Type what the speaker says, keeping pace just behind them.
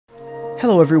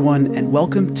Hello everyone, and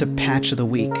welcome to Patch of the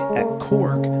Week at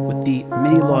Korg with the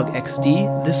minilogue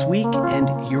XD this week and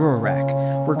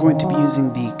Eurorack. We're going to be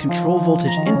using the control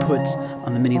voltage inputs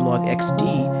on the minilogue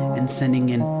XD and sending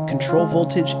in control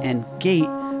voltage and gate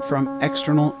from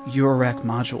external Eurorack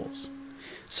modules.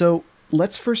 So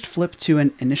let's first flip to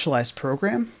an initialized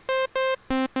program.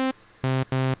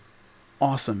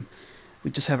 Awesome. We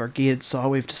just have our gated saw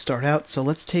wave to start out, so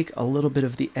let's take a little bit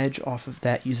of the edge off of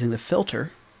that using the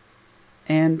filter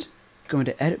and go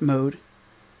into edit mode,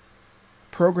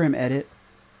 program edit,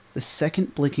 the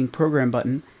second blinking program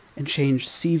button, and change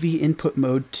CV input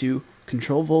mode to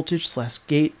control voltage /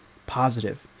 gate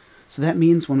positive. So that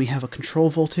means when we have a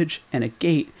control voltage and a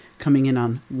gate coming in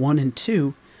on 1 and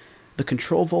 2, the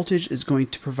control voltage is going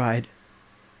to provide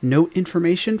note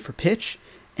information for pitch,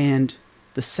 and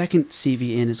the second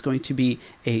CV in is going to be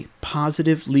a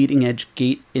positive leading edge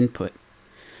gate input.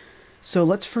 So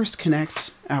let's first connect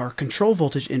our control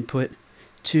voltage input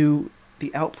to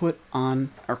the output on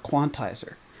our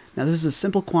quantizer. Now this is a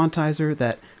simple quantizer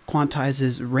that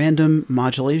quantizes random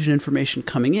modulation information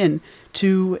coming in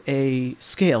to a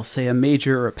scale, say a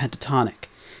major or a pentatonic.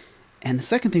 And the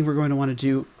second thing we're going to want to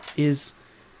do is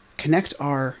connect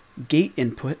our gate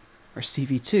input, our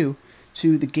CV2,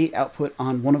 to the gate output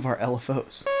on one of our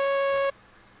LFOs.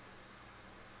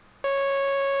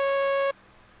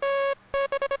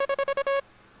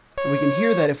 We can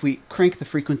hear that if we crank the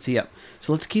frequency up.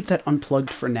 So let's keep that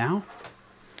unplugged for now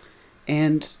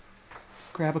and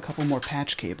grab a couple more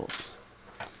patch cables.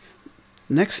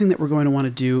 The next thing that we're going to want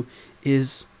to do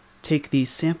is take the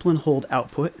sample and hold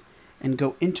output and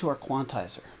go into our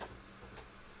quantizer.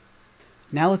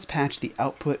 Now let's patch the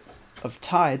output of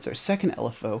tides, our second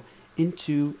LFO,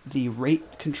 into the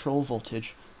rate control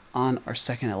voltage on our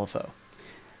second LFO.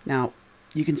 Now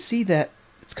you can see that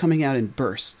it's coming out in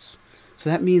bursts. So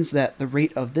that means that the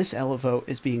rate of this LFO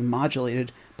is being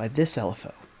modulated by this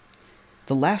LFO.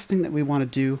 The last thing that we want to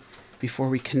do before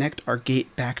we connect our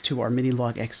gate back to our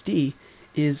minilogue XD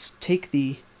is take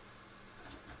the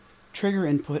trigger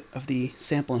input of the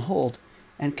sample and hold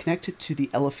and connect it to the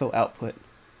LFO output.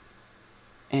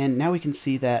 And now we can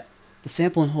see that the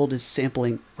sample and hold is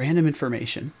sampling random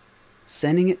information,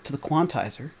 sending it to the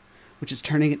quantizer, which is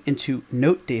turning it into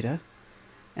note data,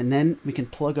 and then we can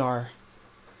plug our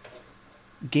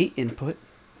gate input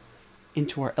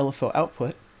into our LFO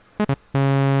output.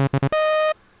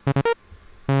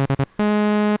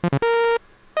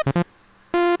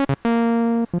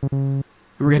 And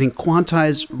we're getting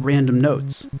quantized random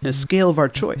notes in a scale of our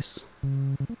choice.